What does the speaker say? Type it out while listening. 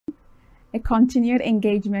A continued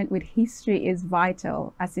engagement with history is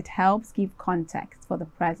vital as it helps give context for the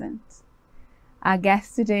present. Our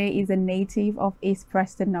guest today is a native of East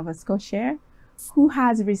Preston, Nova Scotia, who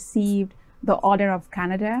has received the Order of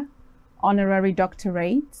Canada, honorary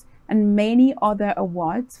doctorates, and many other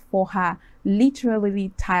awards for her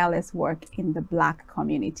literally tireless work in the Black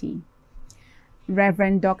community.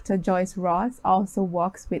 Reverend Dr. Joyce Ross also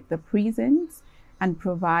works with the prisons and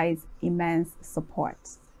provides immense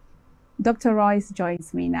support. Dr. Royce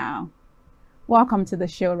joins me now. Welcome to the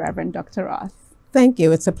show, Reverend Dr. Ross. Thank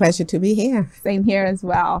you. It's a pleasure to be here. Same here as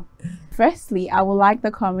well. Firstly, I would like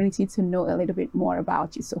the community to know a little bit more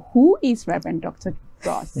about you. So who is Reverend Dr.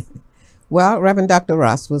 Ross? Well, Reverend Dr.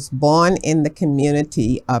 Ross was born in the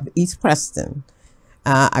community of East Preston.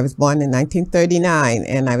 I was born in 1939,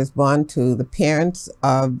 and I was born to the parents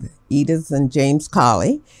of Edith and James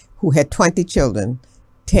Colley, who had 20 children,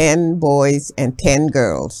 10 boys and 10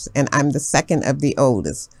 girls, and I'm the second of the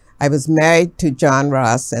oldest. I was married to John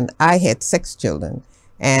Ross, and I had 6 children,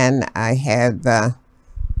 and I have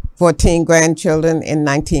 14 grandchildren and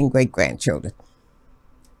 19 great-grandchildren.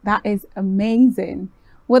 That is amazing.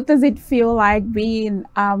 What does it feel like being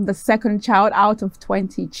the second child out of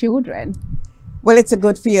 20 children? Well, it's a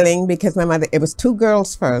good feeling because my mother, it was 2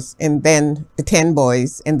 girls first, and then the 10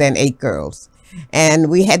 boys, and then 8 girls. And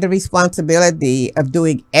we had the responsibility of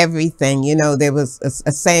doing everything. You know, there was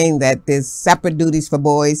a saying that there's separate duties for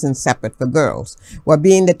boys and separate for girls. Well,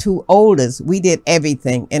 being the 2 oldest, we did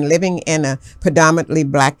everything. And living in a predominantly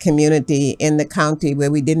Black community in the county where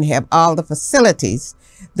we didn't have all the facilities,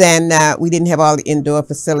 then we didn't have all the indoor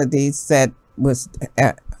facilities that was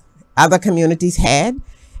other communities had.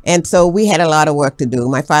 And so we had a lot of work to do.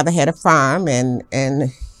 My father had a farm, and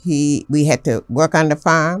we had to work on the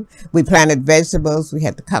farm. We planted vegetables. We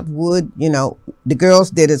had to cut wood. You know, the girls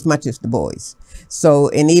did as much as the boys. So,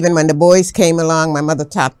 and even when the boys came along, my mother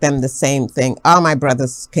taught them the same thing. All my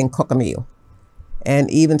brothers can cook a meal, and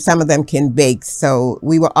even some of them can bake. So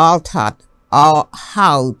we were all taught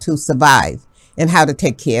how to survive and how to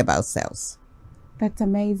take care of ourselves. That's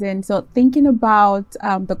amazing. So thinking about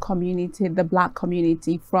the community, the Black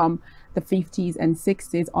community from the 50s and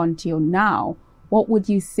 60s until now, what would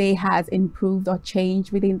you say has improved or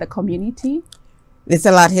changed within the community? There's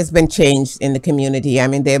a lot has been changed in the community. I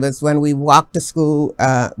mean, there was when we walked to school,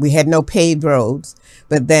 we had no paved roads,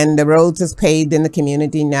 but then the roads is paved in the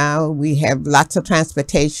community now. We have lots of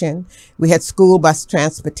transportation. We had school bus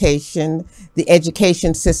transportation. The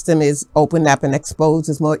education system is opened up and exposed.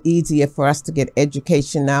 It's more easier for us to get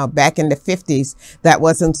education now. Back in the 50s, that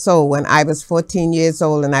wasn't so. When I was 14 years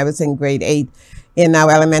old and I was in grade 8 in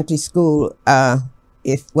our elementary school,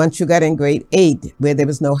 once you got in grade 8, where there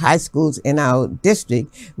was no high schools in our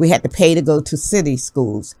district, we had to pay to go to city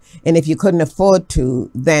schools. And if you couldn't afford to,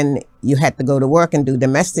 then you had to go to work and do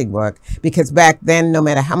domestic work. Because back then, no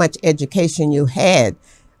matter how much education you had,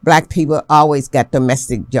 Black people always got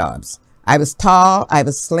domestic jobs. I was tall, I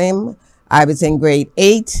was slim, I was in grade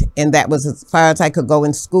 8, and that was as far as I could go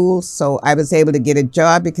in school. So I was able to get a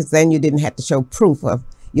job because then you didn't have to show proof of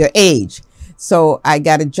your age. So I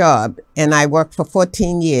got a job, and I worked for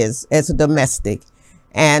 14 years as a domestic.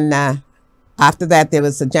 And after that, there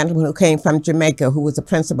was a gentleman who came from Jamaica who was the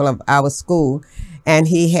principal of our school, and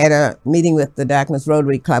he had a meeting with the Darkness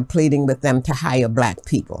Rotary Club pleading with them to hire Black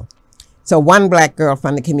people. So one Black girl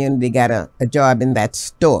from the community got a job in that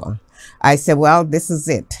store. I said, well, this is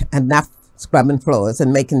it, enough scrubbing floors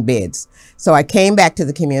and making beds. So I came back to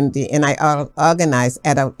the community, and I organized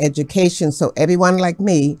adult education so everyone like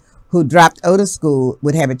me who dropped out of school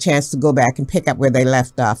would have a chance to go back and pick up where they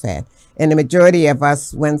left off at. And the majority of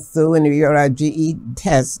us went through and we got our GED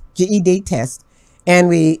test, and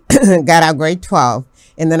we got our grade 12.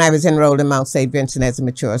 And then I was enrolled in Mount St. Vincent as a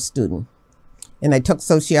mature student. And I took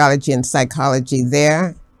sociology and psychology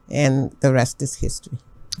there, and the rest is history.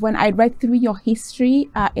 When I read through your history,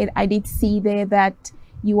 I did see there that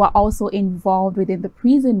you are also involved within the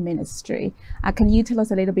prison ministry. Can you tell us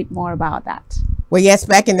a little bit more about that? Well, yes,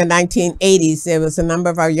 back in the 1980s, there was a number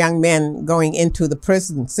of our young men going into the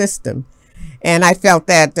prison system. And I felt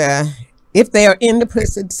that if they are in the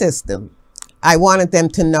prison system, I wanted them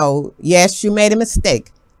to know, yes, you made a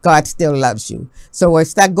mistake, God still loves you. So I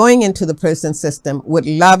start going into the prison system with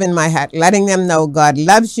love in my heart, letting them know God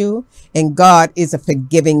loves you and God is a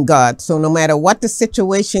forgiving God. So no matter what the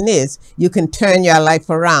situation is, you can turn your life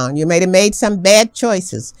around. You may have made some bad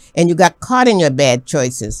choices and you got caught in your bad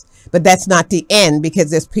choices, but that's not the end, because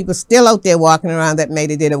there's people still out there walking around that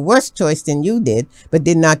maybe did a worse choice than you did, but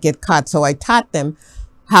did not get caught. So I taught them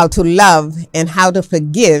how to love and how to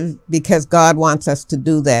forgive, because God wants us to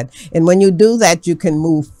do that. And when you do that, you can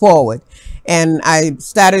move forward. And I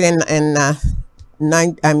started in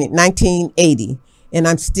 1980, and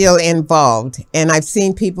I'm still involved. And I've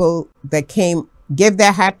seen people that came give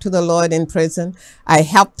their heart to the Lord in prison. I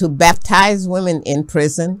helped to baptize women in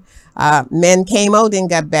prison. Men came out and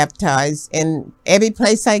got baptized. And every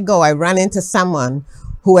place I go, I run into someone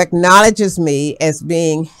who acknowledges me as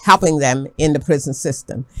being helping them in the prison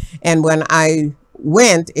system. And when I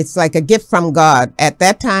went, it's like a gift from God. At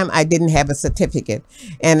that time, I didn't have a certificate.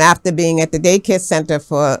 And after being at the daycare center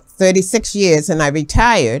for 36 years, and I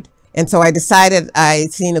retired, and so I decided, I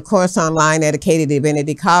seen a course online at Acadia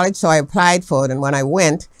Divinity College, so I applied for it. And when I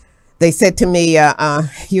went, they said to me,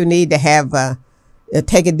 you need to have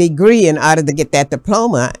take a degree in order to get that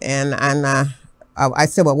diploma. And I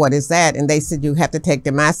said, well, what is that? And they said, you have to take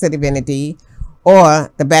the Master of Divinity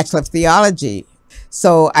or the Bachelor of Theology.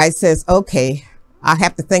 So I says, okay, I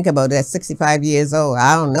have to think about it. At 65 years old,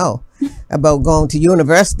 I don't know about going to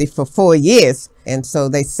university for 4 years. And so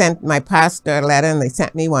they sent my pastor a letter, and they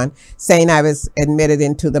sent me one saying I was admitted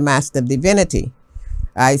into the Master of Divinity.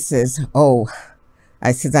 I says,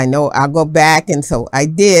 I know, I'll go back. And so I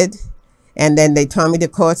did. And then they taught me the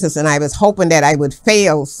courses, and I was hoping that I would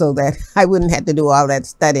fail so that I wouldn't have to do all that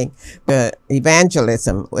studying.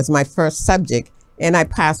 Evangelism was my first subject, and I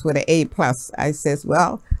passed with an A+. I says,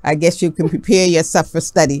 well, I guess you can prepare yourself for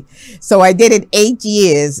study. So I did it 8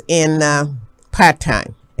 years in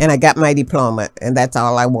part-time, and I got my diploma, and that's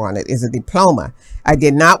all I wanted is a diploma. I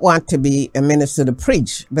did not want to be a minister to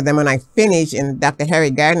preach, but then when I finished, and Dr. Harry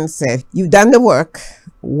Garden said, you've done the work,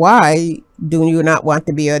 why do you not want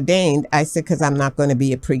to be ordained? I said, because I'm not going to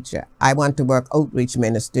be a preacher. I want to work outreach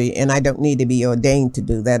ministry, and I don't need to be ordained to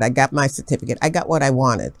do that. I got my certificate. I got what I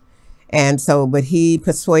wanted. And so, but he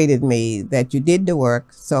persuaded me that you did the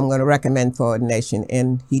work, so I'm going to recommend for ordination.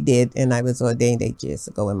 And he did, and I was ordained 8 years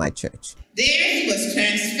ago in my church. There he was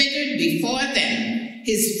transfigured before them.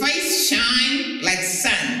 His face shined like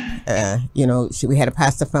sun. We had a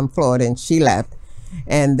pastor from Florida, and she left.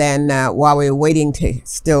 And then while we were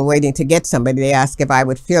still waiting to get somebody, they asked if I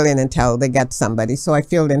would fill in until they got somebody. So I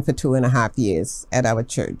filled in for 2.5 years at our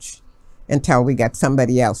church until we got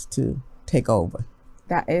somebody else to take over.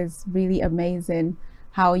 That is really amazing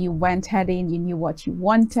how you went ahead in, you knew what you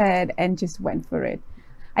wanted and just went for it.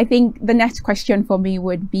 I think the next question for me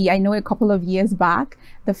would be, I know a couple of years back,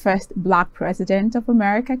 the first Black president of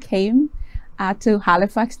America came to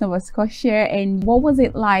Halifax, Nova Scotia. And what was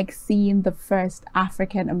it like seeing the first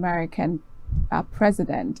African-American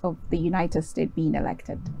president of the United States being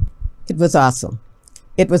elected? It was awesome.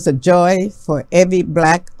 It was a joy for every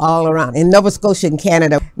Black all around. In Nova Scotia and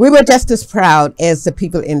Canada, we were just as proud as the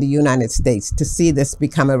people in the United States to see this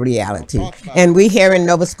become a reality. And we here in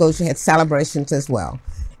Nova Scotia had celebrations as well.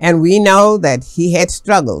 And we know that he had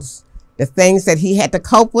struggles, the things that he had to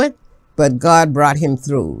cope with, but God brought him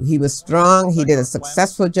through. He was strong. He did a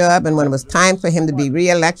successful job. And when it was time for him to be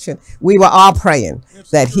re-elected, we were all praying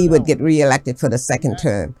that he would get re-elected for the second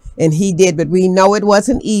term. And he did, but we know it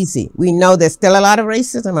wasn't easy. We know there's still a lot of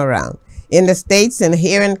racism around in the States and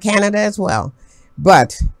here in Canada as well.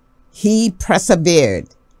 But he persevered.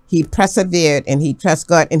 He persevered, and he trusts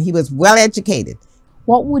God, and he was well educated.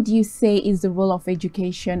 What would you say is the role of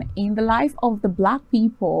education in the life of the Black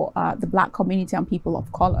people, the Black community and people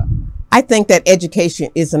of color? I think that education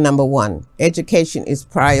is the number one. Education is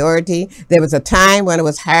priority. There was a time when it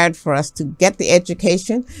was hard for us to get the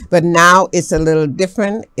education, but now it's a little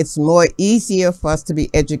different. It's more easier for us to be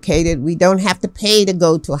educated. We don't have to pay to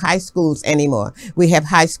go to high schools anymore. We have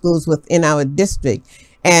high schools within our district,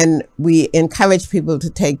 and we encourage people to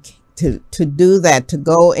do that, to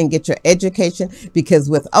go and get your education, because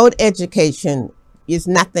without education, there's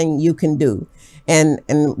nothing you can do. And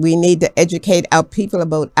we need to educate our people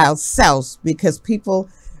about ourselves, because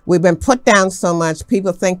we've been put down so much.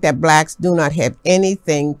 People think that Blacks do not have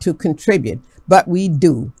anything to contribute, but we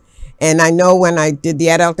do. And I know when I did the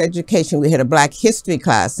adult education, we had a Black history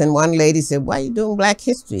class, and one lady said, why are you doing Black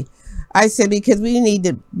history? I said, because we need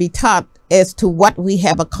to be taught as to what we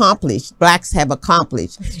have accomplished, Blacks have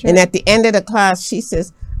accomplished. And at the end of the class, she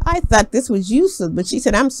says, I thought this was useless, but she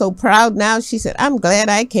said, I'm so proud now. She said, I'm glad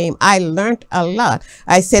I came. I learned a lot.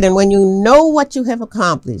 I said, and when you know what you have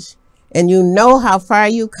accomplished, and you know how far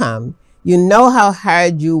you come, you know how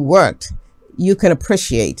hard you worked, you can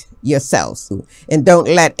appreciate yourselves. And don't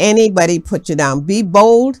let anybody put you down. Be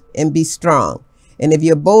bold and be strong. And if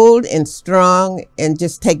you're bold and strong, and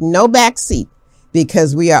just take no back seat,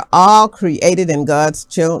 because we are all created in God's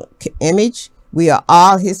image. We are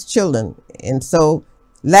all his children. And so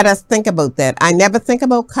let us think about that. I never think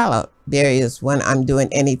about color barriers when I'm doing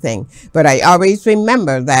anything, but I always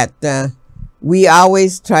remember that we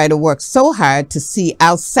always try to work so hard to see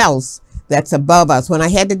ourselves that's above us. When I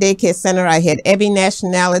had the daycare center, I had every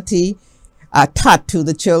nationality taught to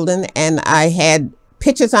the children, and I had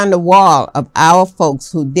pictures on the wall of our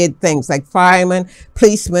folks who did things like firemen,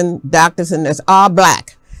 policemen, doctors, and nurses, all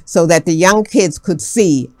black, so that the young kids could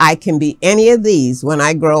see I can be any of these when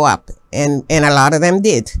I grow up. And a lot of them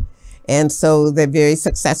did. And so they're very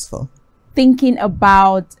successful. Thinking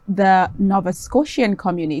about the Nova Scotian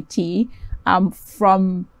community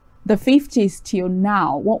from the 50s till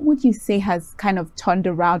now, what would you say has kind of turned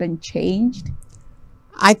around and changed?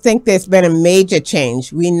 I think there's been a major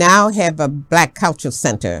change. We now have a Black Culture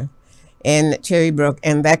Center in Cherrybrook,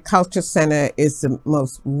 and that culture center is the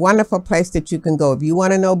most wonderful place that you can go. If you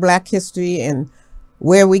want to know Black history and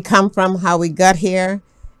where we come from, how we got here,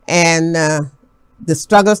 and the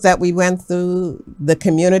struggles that we went through, the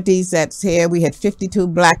communities that's here. We had 52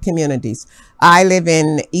 Black communities. I live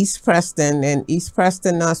in East Preston, and East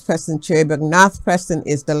Preston, North Preston, Cherrybrook. North Preston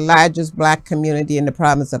is the largest Black community in the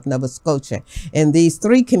province of Nova Scotia. And these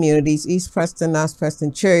three communities, East Preston, North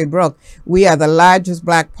Preston, Cherrybrook, we are the largest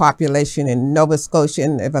Black population in Nova Scotia,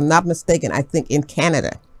 and if I'm not mistaken, I think in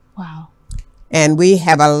Canada. Wow. And we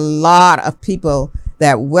have a lot of people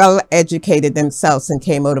that well educated themselves and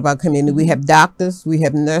came out of our community. We have doctors, we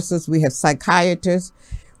have nurses, we have psychiatrists,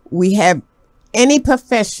 we have any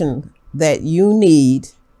profession that you need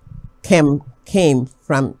came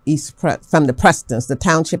from from the Prestons, the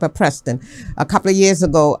township of Preston. A couple of years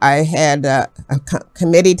ago, I had a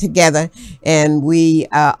committee together, and we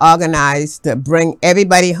organized to bring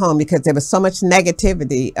everybody home because there was so much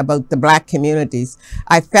negativity about the Black communities.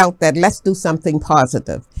 I felt that let's do something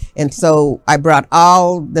positive. And so I brought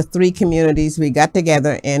all the three communities, we got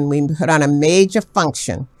together and we put on a major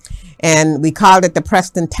function, and we called it the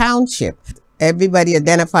Preston Township. Everybody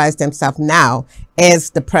identifies themselves now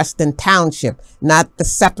as the Preston Township, not the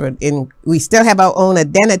separate. We still have our own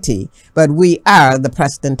identity, but we are the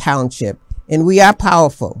Preston Township, and we are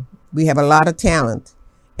powerful. We have a lot of talent,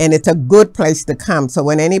 and it's a good place to come. So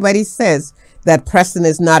when anybody says that Preston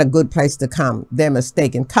is not a good place to come, they're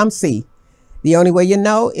mistaken. Come see. The only way you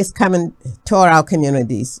know is coming to our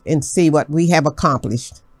communities and see what we have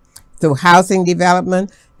accomplished through housing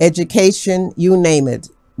development, education, you name it.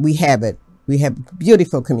 We have it. We have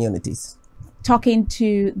beautiful communities. Talking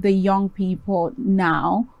to the young people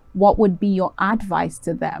now, what would be your advice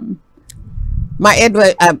to them? My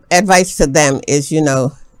advice to them is,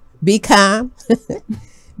 be calm,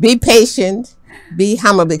 be patient, be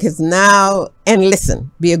humble, because now, and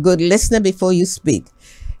listen, be a good listener before you speak.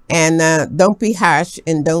 And don't be harsh,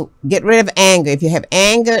 and don't get rid of anger. If you have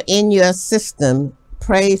anger in your system,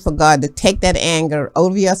 pray for God to take that anger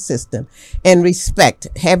out of your system, and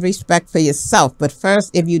have respect for yourself. But first,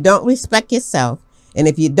 if you don't respect yourself, and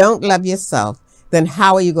if you don't love yourself, then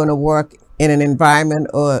how are you going to work in an environment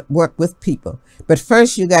or work with people? But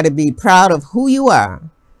first, you got to be proud of who you are,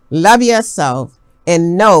 love yourself,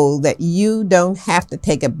 and know that you don't have to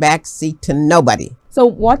take a back seat to nobody. So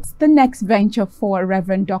what's the next venture for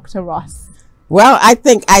Reverend Dr. Ross? Well, I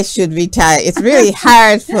think I should retire. It's really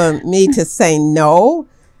hard for me to say no,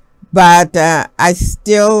 but I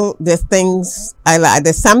still, there's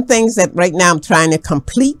some things that right now I'm trying to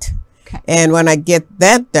complete. Okay. And when I get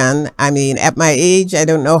that done, I mean, at my age, I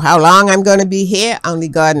don't know how long I'm going to be here. Only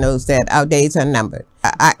God knows that. Our days are numbered.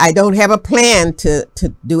 I don't have a plan to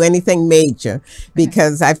do anything major,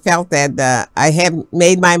 because I felt that I have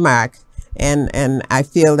made my mark. And I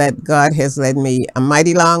feel that God has led me a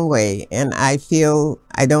mighty long way, and I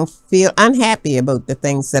don't feel unhappy about the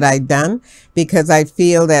things that I've done, because I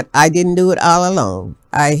feel that I didn't do it all alone.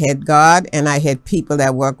 I had God, and I had people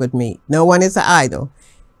that work with me. No one is an idol.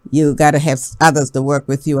 You got to have others to work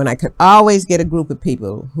with you, and I could always get a group of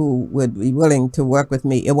people who would be willing to work with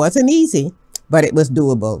me. It wasn't easy, but it was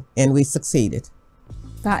doable, and we succeeded.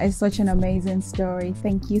 That is such an amazing story.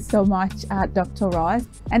 Thank you so much, Dr. Ross.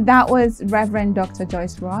 And that was Reverend Dr.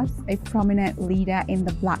 Joyce Ross, a prominent leader in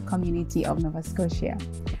the Black community of Nova Scotia.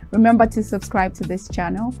 Remember to subscribe to this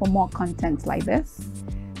channel for more content like this.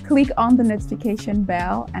 Click on the notification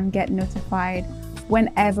bell and get notified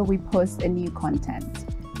whenever we post a new content.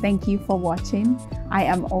 Thank you for watching. I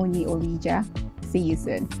am Oni Olija. See you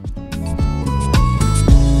soon.